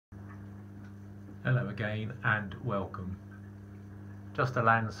Hello again and welcome. Just a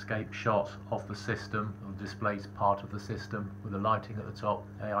landscape shot of the system, or the displays part of the system, with the lighting at the top,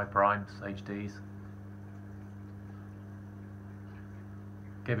 AI primes, HDs.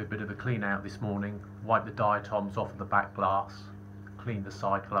 Gave a bit of a clean out this morning, wiped the diatoms off of the back glass, cleaned the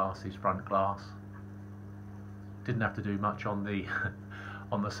side glasses, front glass. Didn't have to do much on the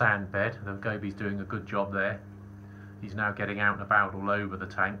on the sand bed. The goby's doing a good job there. He's now getting out and about all over the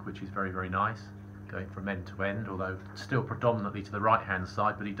tank, which is very, very nice. Going from end to end, although still predominantly to the right hand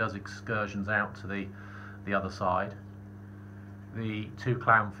side, but he does excursions out to the other side. The two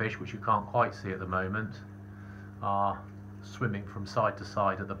clownfish, which you can't quite see at the moment, are swimming from side to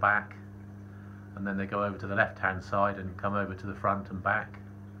side at the back, and then they go over to the left hand side and come over to the front and back.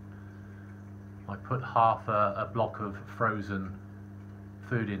 I put half a block of frozen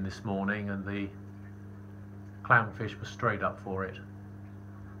food in this morning, and the clownfish was straight up for it.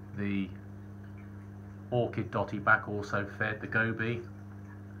 The orchid dotty back also fed. The goby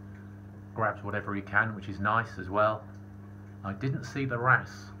grabs whatever he can, which is nice as well. I didn't see the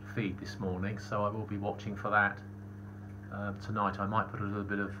wrasse feed this morning, so I will be watching for that tonight. I might put a little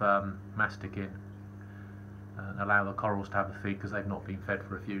bit of mastic in and allow the corals to have a feed, because they've not been fed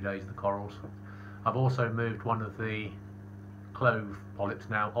for a few days, the corals. I've also moved one of the clove polyps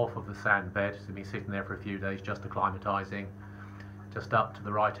now off of the sand bed. It's been sitting there for a few days, just acclimatising. Just up to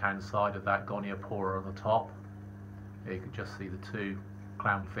the right hand side of that goniopora on the top. Here you can just see the two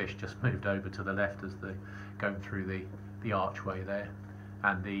clownfish just moved over to the left as they're going through the archway there.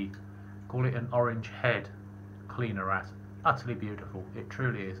 And call it an orange head cleaner wrasse. Utterly beautiful. It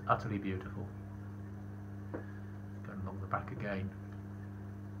truly is utterly beautiful. Going along the back again.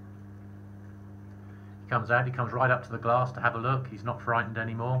 He comes out, he comes right up to the glass to have a look. He's not frightened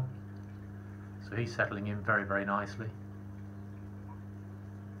anymore. So he's settling in very, very nicely.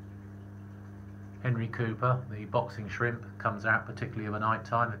 Henry Cooper, the boxing shrimp, comes out particularly of a night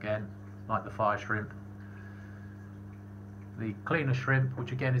time, again, like the fire shrimp. The cleaner shrimp,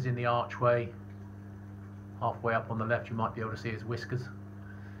 which again is in the archway, halfway up on the left, you might be able to see his whiskers.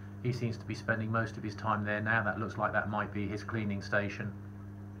 He seems to be spending most of his time there now. That looks like that might be his cleaning station.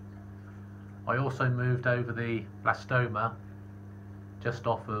 I also moved over the blastoma just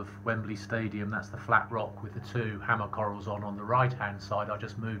off of Wembley Stadium. That's the flat rock with the two hammer corals on the right hand side. I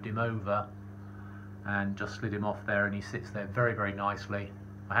just moved him over and just slid him off there, and he sits there very, very nicely.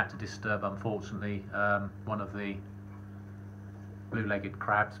 I had to disturb, unfortunately, one of the blue-legged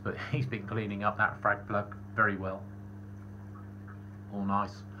crabs, but he's been cleaning up that frag plug very well. All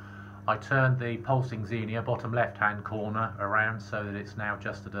nice. I turned the pulsing xenia bottom left-hand corner around so that it's now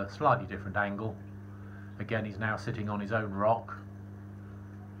just at a slightly different angle. Again, he's now sitting on his own rock,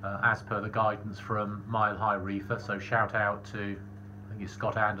 as per the guidance from Mile High Reefer. So shout out to, I think it's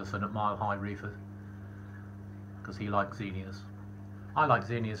Scott Anderson at Mile High Reefer, because he likes xenias. I like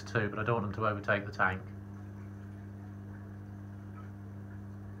xenias too, but I don't want them to overtake the tank.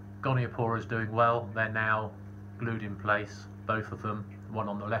 Goniopora is doing well. They're now glued in place, both of them. The one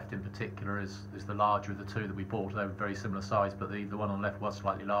on the left in particular is the larger of the two that we bought. They were very similar size, but the one on the left was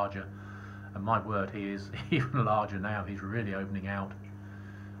slightly larger. And my word, he is even larger now. He's really opening out.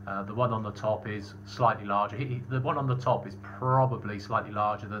 The one on the top is slightly larger. The one on the top is probably slightly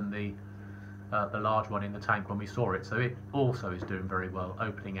larger than the large one in the tank when we saw it, so it also is doing very well,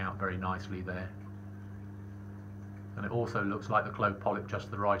 opening out very nicely there. And it also looks like the clove polyp just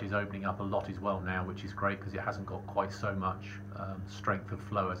to the right is opening up a lot as well now, which is great because it hasn't got quite so much strength of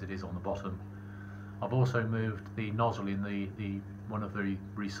flow as it is on the bottom. I've also moved the nozzle in the one of the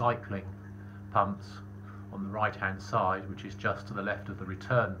recycling pumps on the right hand side, which is just to the left of the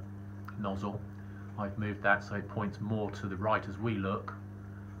return nozzle. I've moved that so it points more to the right as we look,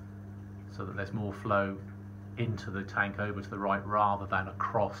 so that there's more flow into the tank over to the right rather than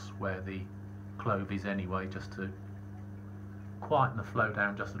across where the clove is anyway, just to quieten the flow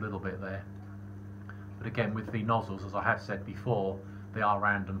down just a little bit there. But again, with the nozzles, as I have said before, they are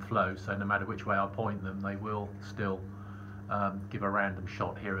random flow, so no matter which way I point them, they will still give a random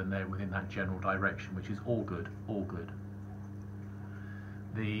shot here and there within that general direction, which is all good, all good.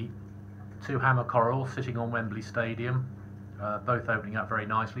 The two hammer corals sitting on Wembley Stadium, both opening up very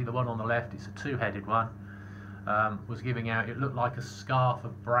nicely. The one on the left, it's a two-headed one, was giving out, it looked like a scarf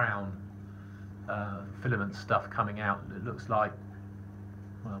of brown filament stuff coming out. It looks like,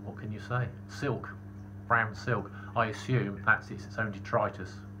 well, what can you say? Silk, brown silk. I assume that's its own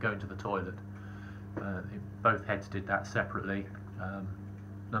detritus going to the toilet. Both heads did that separately.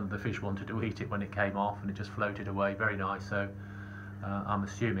 None of the fish wanted to eat it when it came off, and it just floated away. Very nice. So I'm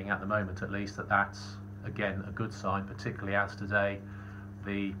assuming at the moment at least that that's again a good sign, particularly as today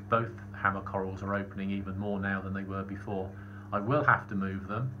both hammer corals are opening even more now than they were before. I will have to move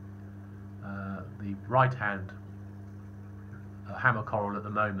them. The right hand hammer coral at the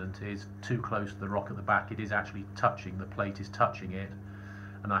moment is too close to the rock at the back. It is actually touching, the plate is touching it,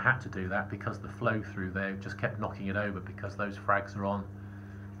 and I had to do that because the flow through there just kept knocking it over, because those frags are on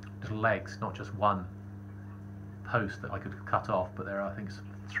little legs, not just one post that I could cut off, but there are, I think,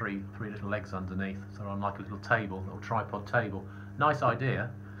 three little legs underneath, so on like a little table, a little tripod table. Nice idea,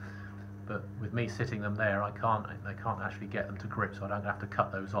 but with me sitting them there, they can't actually get them to grip, so I'm going to have to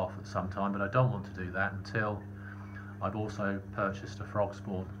cut those off at some time, but I don't want to do that until I've also purchased a frog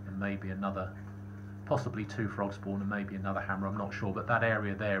spawn and maybe another, possibly 2 frog spawn and maybe another hammer, I'm not sure, but that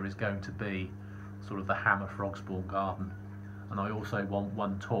area there is going to be sort of the hammer frog spawn garden. And I also want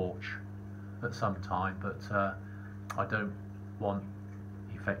 1 torch at some time, but I don't want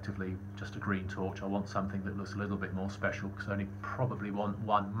effectively just a green torch. I want something that looks a little bit more special, because I only probably want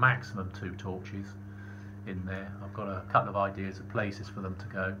 1, maximum 2 torches in there. I've got a couple of ideas of places for them to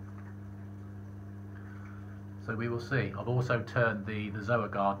go, so we will see. I've also turned the Zoa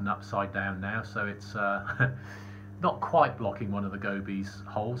garden upside down now, so it's not quite blocking one of the gobies'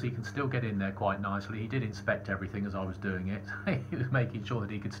 holes. He can still get in there quite nicely. He did inspect everything as I was doing it. He was making sure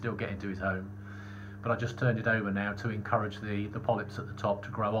that he could still get into his home. But I just turned it over now to encourage the polyps at the top to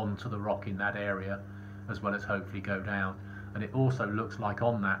grow onto the rock in that area, as well as hopefully go down. And it also looks like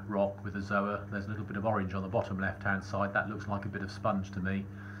on that rock with the Zoa, there's a little bit of orange on the bottom left hand side. That looks like a bit of sponge to me.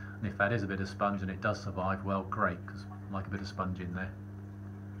 And if that is a bit of sponge and it does survive, well, great, because I like a bit of sponge in there.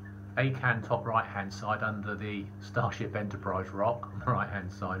 Acan top right hand side under the Starship Enterprise rock on the right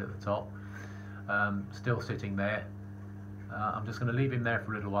hand side at the top, still sitting there. I'm just going to leave him there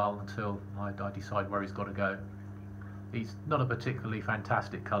for a little while until I decide where he's got to go. He's not a particularly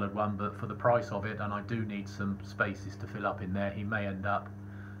fantastic coloured one, but for the price of it, and I do need some spaces to fill up in there, he may end up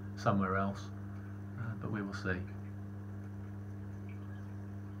somewhere else, but we will see.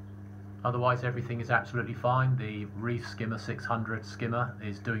 Otherwise everything is absolutely fine. The Reef Skimmer 600 skimmer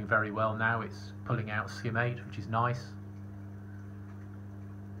is doing very well now. It's pulling out skim 8, which is nice.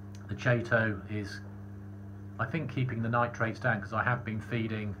 The Chato is, I think, keeping the nitrates down, because I have been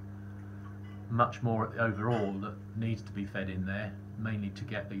feeding much more overall that needs to be fed in there, mainly to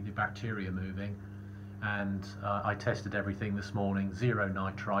get the bacteria moving. And I tested everything this morning, 0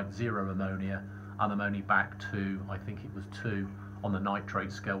 nitrite, 0 ammonia, and I'm only back to, I think it was 2 on the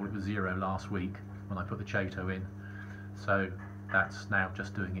nitrate scale. It was 0 last week when I put the Chato in, so that's now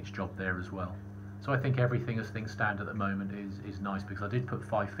just doing its job there as well. So I think everything as things stand at the moment is nice, because I did put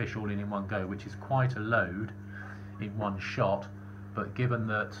 5 fish all in one go, which is quite a load in one shot, but given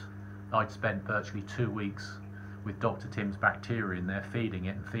that I'd spent virtually 2 weeks with Dr. Tim's bacteria in there, feeding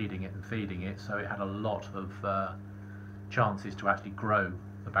it and feeding it and feeding it, so it had a lot of chances to actually grow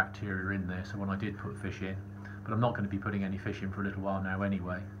the bacteria in there. So when I did put fish in, but I'm not going to be putting any fish in for a little while now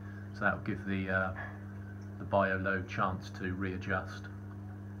anyway, so that will give the bio load chance to readjust.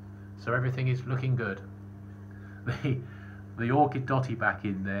 So everything is looking good. The orchid dotty back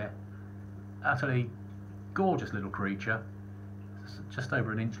in there, utterly gorgeous little creature, just over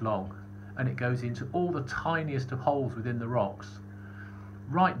 1 inch long, and it goes into all the tiniest of holes within the rocks,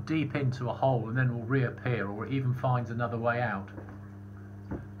 right deep into a hole, and then will reappear, or it even finds another way out.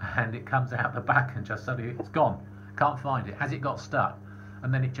 And it comes out the back and just suddenly it's gone, can't find it. Has it got stuck?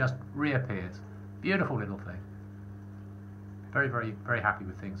 And then it just reappears. Beautiful little thing. Very, very, very happy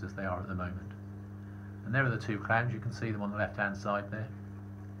with things as they are at the moment. And there are the 2 clowns. You can see them on the left hand side there.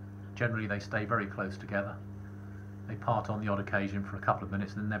 Generally they stay very close together. They part on the odd occasion for a couple of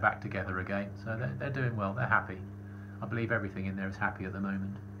minutes and then they're back together again. So they're doing well, they're happy. I believe everything in there is happy at the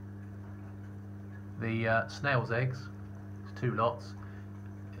moment. The snail's eggs, it's 2 lots.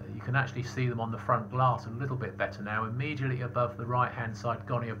 You can actually see them on the front glass a little bit better now, immediately above the right hand side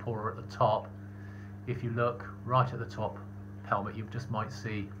goniopora at the top. If you look right at the top helmet, you just might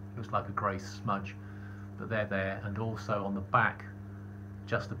see, looks like a grey smudge, but they're there. And also on the back,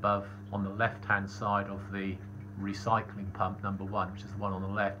 just above, on the left hand side of the recycling pump number 1, which is the one on the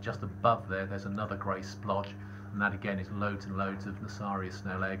left, just above there's another grey splodge, and that again is loads and loads of Nassarius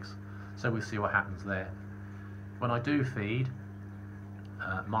snail eggs. So we'll see what happens there. When I do feed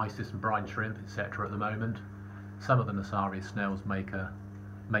mysis and brine shrimp, etc. at the moment, some of the Nassarius snails make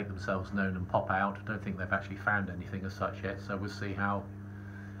themselves known and pop out. I don't think they've actually found anything as such yet, so we'll see how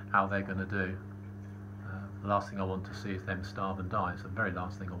they're going to do. The last thing I want to see is them starve and die. It's the very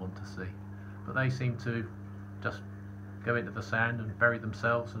last thing I want to see. But they seem to just go into the sand and bury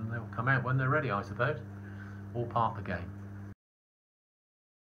themselves, and they'll come out when they're ready, I suppose. All part of the game.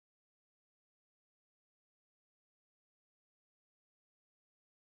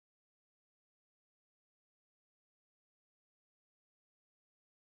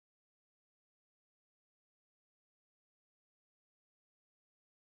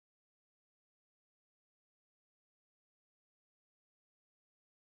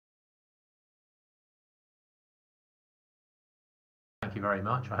 thank you very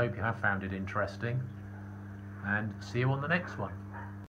much. I hope you have found it interesting, and see you on the next one.